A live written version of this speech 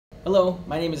Hello,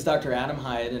 my name is Dr. Adam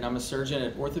Hyatt and I'm a surgeon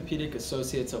at Orthopedic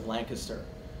Associates of Lancaster.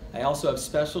 I also have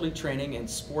specialty training in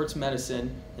sports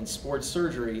medicine and sports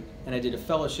surgery, and I did a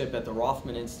fellowship at the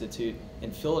Rothman Institute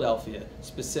in Philadelphia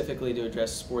specifically to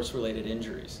address sports-related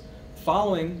injuries.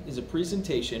 Following is a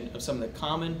presentation of some of the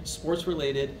common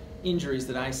sports-related injuries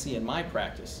that I see in my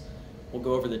practice. We'll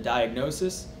go over the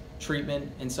diagnosis,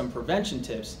 treatment, and some prevention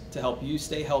tips to help you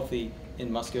stay healthy in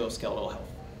musculoskeletal health.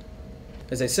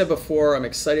 As I said before, I'm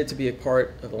excited to be a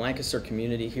part of the Lancaster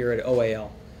community here at OAL.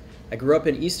 I grew up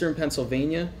in eastern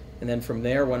Pennsylvania, and then from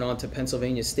there went on to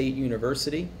Pennsylvania State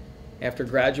University. After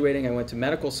graduating, I went to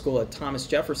medical school at Thomas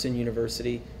Jefferson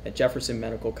University at Jefferson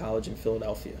Medical College in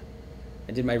Philadelphia.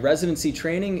 I did my residency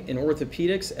training in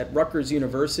orthopedics at Rutgers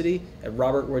University at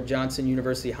Robert Wood Johnson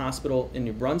University Hospital in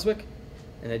New Brunswick,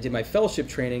 and I did my fellowship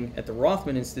training at the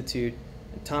Rothman Institute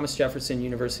at Thomas Jefferson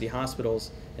University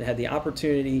Hospitals, and had the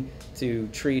opportunity to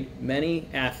treat many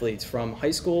athletes from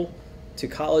high school to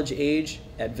college age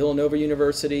at Villanova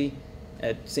University,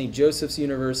 at St. Joseph's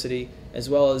University, as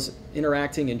well as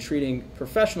interacting and treating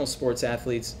professional sports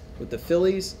athletes with the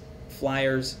Phillies,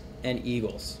 Flyers, and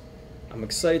Eagles. I'm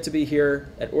excited to be here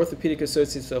at Orthopedic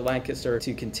Associates of Lancaster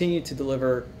to continue to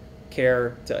deliver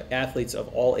care to athletes of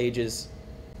all ages.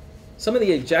 Some of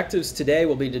the objectives today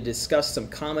will be to discuss some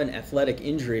common athletic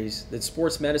injuries that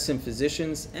sports medicine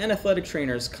physicians and athletic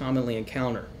trainers commonly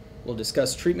encounter. We'll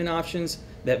discuss treatment options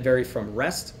that vary from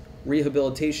rest,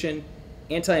 rehabilitation,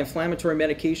 anti-inflammatory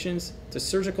medications, to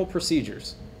surgical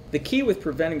procedures. The key with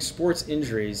preventing sports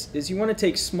injuries is you want to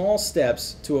take small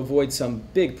steps to avoid some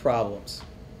big problems.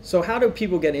 So how do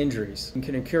people get injuries? It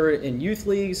can occur in youth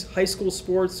leagues, high school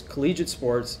sports, collegiate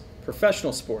sports,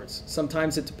 professional sports.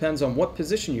 Sometimes it depends on what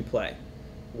position you play.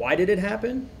 Why did it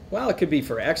happen? Well, it could be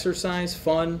for exercise,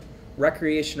 fun,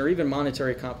 recreation, or even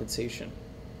monetary compensation.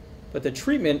 But the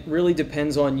treatment really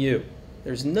depends on you.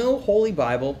 There's no holy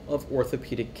Bible of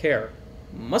orthopedic care.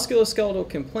 Musculoskeletal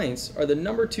complaints are the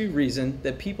 #2 reason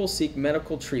that people seek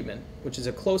medical treatment, which is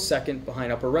a close second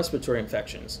behind upper respiratory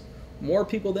infections. More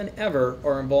people than ever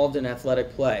are involved in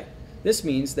athletic play. This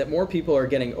means that more people are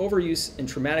getting overuse and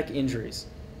traumatic injuries.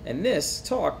 And this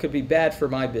talk could be bad for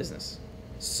my business.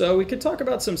 So we could talk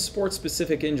about some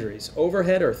sports-specific injuries.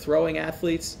 Overhead or throwing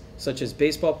athletes, such as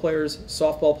baseball players,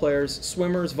 softball players,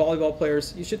 swimmers, volleyball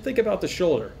players, you should think about the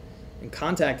shoulder. And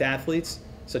contact athletes,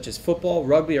 such as football,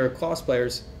 rugby, or lacrosse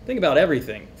players, think about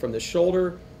everything, from the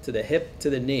shoulder to the hip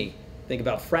to the knee. Think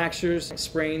about fractures,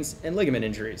 sprains, and ligament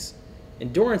injuries.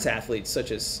 Endurance athletes, such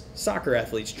as soccer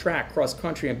athletes, track,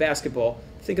 cross-country, and basketball,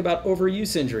 think about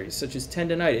overuse injuries, such as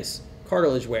tendonitis,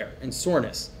 cartilage wear, and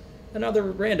soreness. And other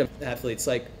random athletes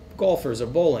like golfers or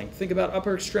bowling, think about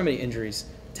upper extremity injuries,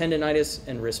 tendonitis,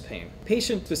 and wrist pain.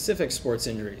 Patient-specific sports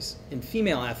injuries. In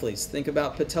female athletes, think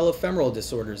about patellofemoral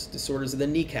disorders, disorders of the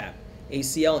kneecap,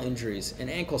 ACL injuries, and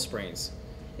ankle sprains.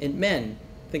 In men,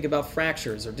 think about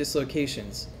fractures or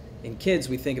dislocations. In kids,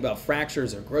 we think about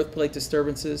fractures or growth plate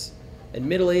disturbances. In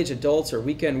middle-aged adults or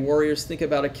weekend warriors, think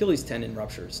about Achilles tendon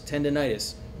ruptures,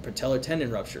 tendonitis, or patellar tendon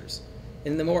ruptures.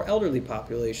 In the more elderly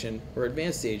population or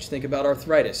advanced age, think about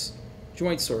arthritis,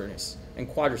 joint soreness, and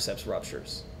quadriceps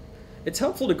ruptures. It's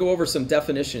helpful to go over some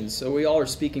definitions so we all are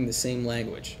speaking the same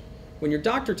language. When your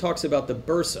doctor talks about the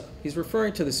bursa, he's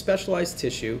referring to the specialized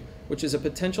tissue, which is a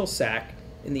potential sac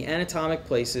in the anatomic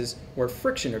places where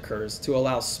friction occurs to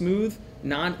allow smooth,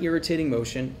 non-irritating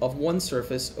motion of one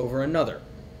surface over another.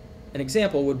 An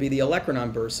example would be the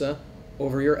olecranon bursa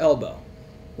over your elbow.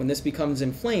 When this becomes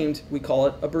inflamed, we call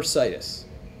it a bursitis.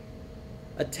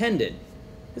 A tendon.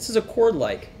 This is a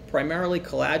cord-like, primarily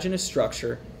collagenous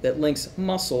structure that links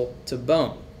muscle to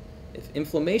bone. If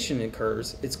inflammation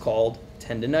occurs, it's called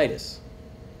tendinitis.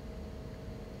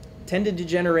 Tendon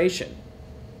degeneration.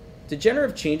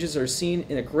 Degenerative changes are seen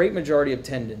in a great majority of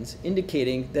tendons,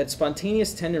 indicating that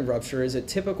spontaneous tendon rupture is a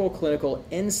typical clinical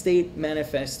end-state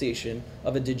manifestation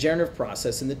of a degenerative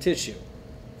process in the tissue.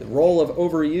 The role of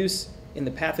overuse in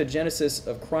the pathogenesis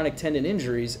of chronic tendon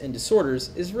injuries and disorders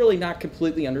is really not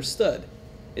completely understood.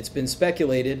 It's been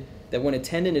speculated that when a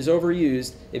tendon is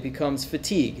overused, it becomes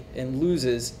fatigue and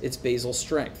loses its basal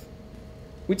strength.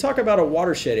 We talk about a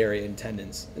watershed area in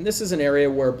tendons, and this is an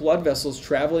area where blood vessels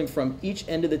traveling from each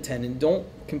end of the tendon don't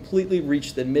completely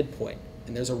reach the midpoint,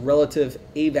 and there's a relative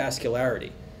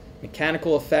avascularity.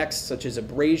 Mechanical effects such as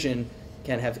abrasion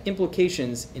can have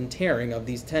implications in tearing of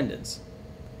these tendons.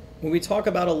 When we talk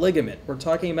about a ligament, we're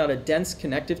talking about a dense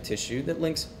connective tissue that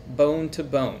links bone to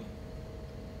bone.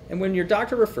 And when your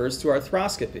doctor refers to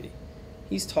arthroscopy,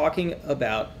 he's talking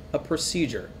about a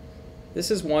procedure.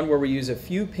 This is one where we use a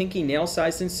few pinky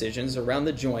nail-sized incisions around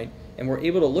the joint and we're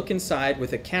able to look inside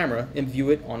with a camera and view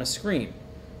it on a screen.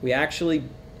 We actually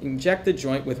inject the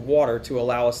joint with water to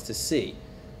allow us to see.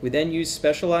 We then use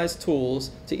specialized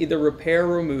tools to either repair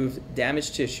or remove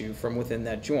damaged tissue from within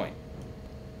that joint.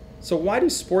 So why do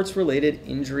sports-related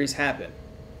injuries happen?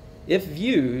 If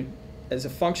viewed as a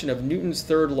function of Newton's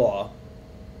third law,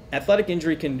 athletic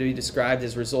injury can be described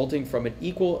as resulting from an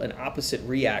equal and opposite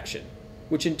reaction,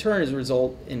 which in turn is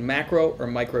result in macro or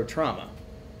micro trauma.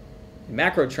 In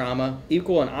macro trauma,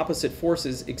 equal and opposite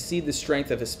forces exceed the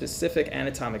strength of a specific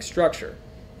anatomic structure.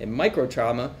 In micro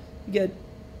trauma, you get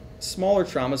smaller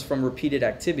traumas from repeated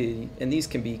activity, and these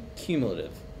can be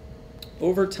cumulative.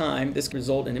 Over time, this can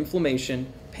result in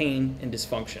inflammation, pain, and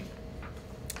dysfunction.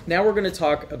 Now we're going to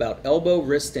talk about elbow,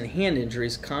 wrist, and hand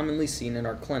injuries commonly seen in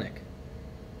our clinic.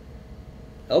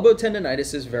 Elbow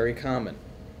tendonitis is very common,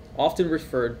 often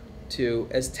referred to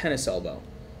as tennis elbow.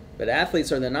 But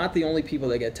athletes are not the only people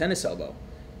that get tennis elbow.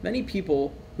 Many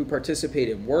people who participate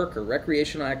in work or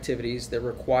recreational activities that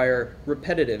require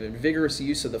repetitive and vigorous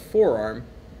use of the forearm,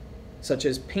 such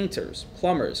as painters,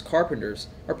 plumbers, carpenters,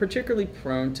 are particularly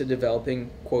prone to developing,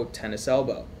 quote, tennis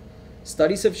elbow.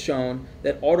 Studies have shown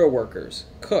that auto workers,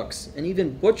 cooks, and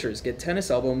even butchers get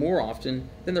tennis elbow more often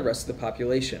than the rest of the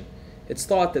population. It's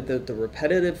thought that the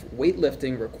repetitive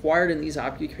weightlifting required in these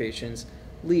occupations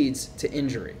leads to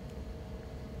injury.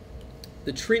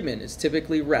 The treatment is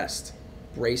typically rest,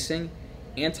 bracing,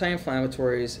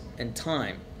 anti-inflammatories, and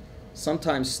time.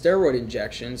 Sometimes steroid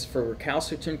injections for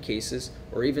recalcitrant cases,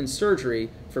 or even surgery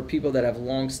for people that have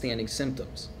long-standing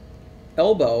symptoms.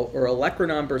 Elbow or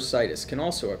olecranon bursitis can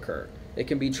also occur. It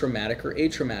can be traumatic or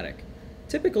atraumatic.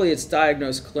 Typically, it's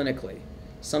diagnosed clinically.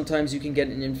 Sometimes you can get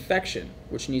an infection,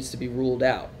 which needs to be ruled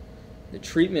out. The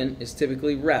treatment is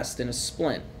typically rest and a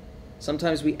splint.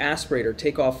 Sometimes we aspirate or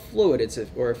take off fluid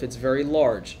if it's very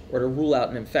large, or to rule out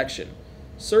an infection.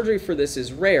 Surgery for this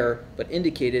is rare, but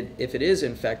indicated if it is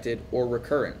infected or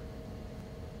recurrent.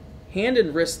 Hand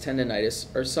and wrist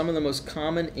tendonitis are some of the most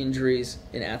common injuries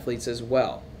in athletes as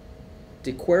well.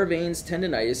 De Quervain's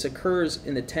tendonitis occurs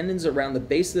in the tendons around the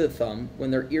base of the thumb when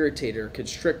they're irritated or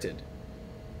constricted.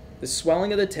 The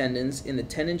swelling of the tendons in the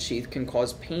tendon sheath can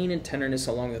cause pain and tenderness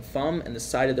along the thumb and the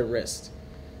side of the wrist.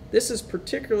 This is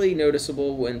particularly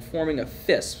noticeable when forming a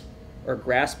fist, or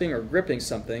grasping or gripping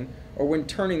something, or when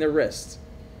turning the wrist.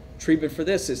 Treatment for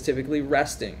this is typically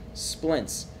resting,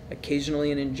 splints,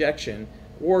 occasionally an injection,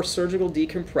 or surgical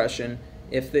decompression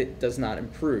if it does not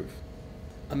improve.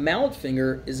 A mallet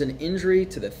finger is an injury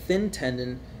to the thin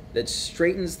tendon that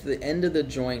straightens the end of the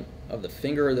joint of the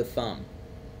finger or the thumb.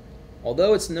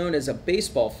 Although it's known as a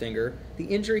baseball finger, the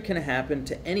injury can happen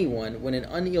to anyone when an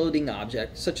unyielding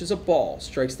object, such as a ball,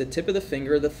 strikes the tip of the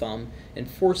finger or the thumb and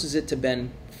forces it to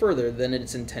bend further than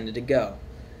it's intended to go.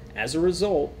 As a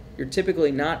result, you're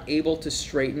typically not able to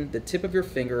straighten the tip of your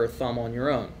finger or thumb on your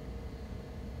own.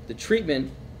 The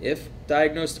treatment, if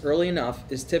diagnosed early enough,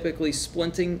 is typically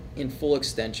splinting in full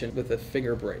extension with a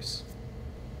finger brace.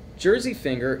 Jersey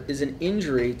finger is an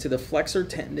injury to the flexor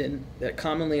tendon that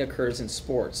commonly occurs in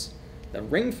sports. The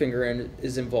ring finger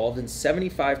is involved in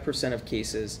 75% of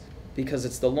cases because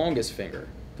it's the longest finger.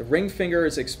 The ring finger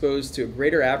is exposed to a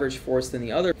greater average force than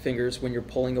the other fingers when you're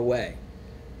pulling away.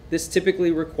 This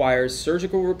typically requires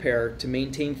surgical repair to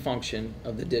maintain function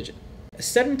of the digit. A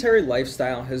sedentary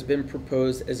lifestyle has been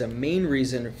proposed as a main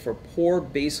reason for poor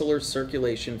basilar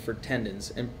circulation for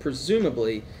tendons, and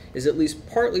presumably is at least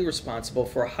partly responsible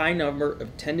for a high number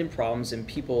of tendon problems in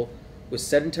people with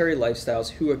sedentary lifestyles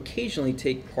who occasionally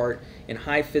take part in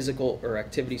high physical or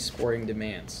activity sporting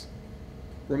demands.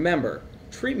 Remember,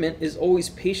 treatment is always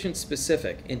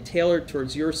patient-specific and tailored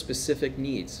towards your specific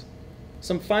needs.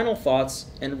 Some final thoughts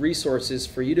and resources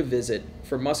for you to visit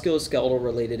for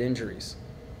musculoskeletal-related injuries.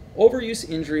 Overuse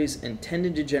injuries and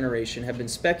tendon degeneration have been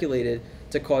speculated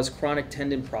to cause chronic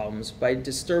tendon problems by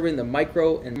disturbing the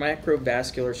micro and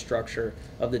macrovascular structure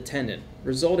of the tendon,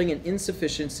 resulting in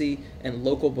insufficiency and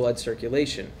local blood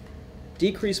circulation.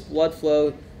 Decreased blood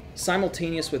flow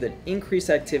simultaneous with an increased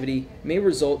activity may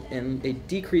result in a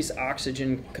decreased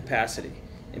oxygen capacity,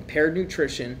 impaired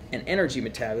nutrition, and energy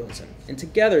metabolism. And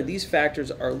together, these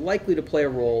factors are likely to play a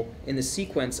role in the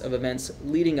sequence of events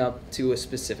leading up to a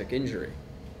specific injury.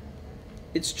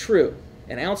 It's true,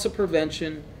 an ounce of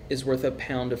prevention is worth a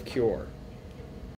pound of cure.